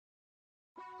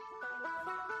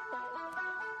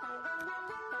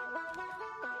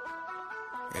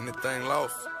Anything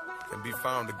lost can be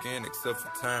found again except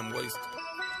for time wasted.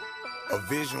 A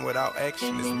vision without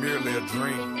action is merely a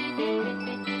dream.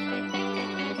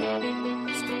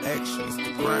 It's the action, it's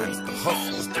the grind, it's the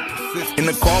hustle, it's the persistence. In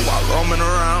the car while roaming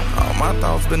around, all my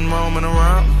thoughts been roaming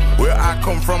around. Where I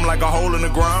come from like a hole in the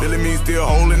ground, feeling me still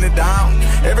holding it down.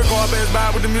 Every car pass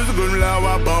by with the music going loud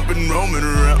while bumping, roaming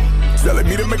around. Telling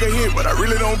me to make a hit, but I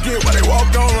really don't get why they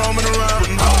walked on roaming around.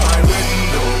 Out my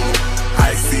window,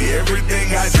 I see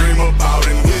everything I dream about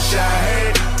and wish I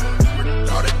had.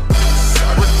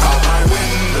 Out my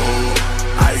window,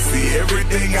 I see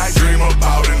everything I dream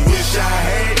about and wish I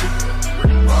had.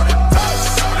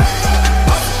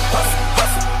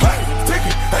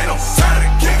 Ain't no time to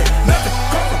kick it, nothing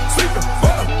come from sleeping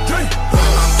for a dream.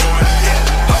 I'm going to get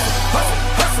it,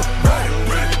 hustle,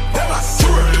 ready, that's my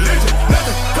true religion.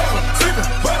 Nothing come from sleeping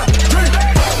for a dream.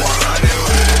 I wanna deal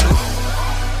with it.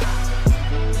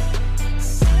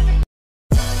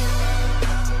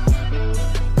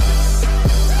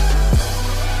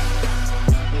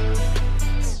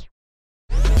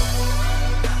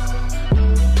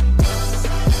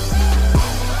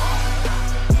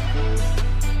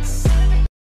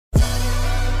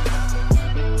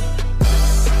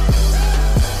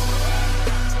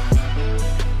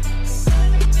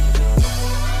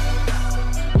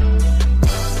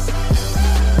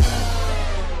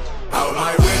 Out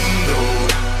my window,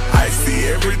 I see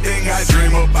everything I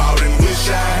dream about.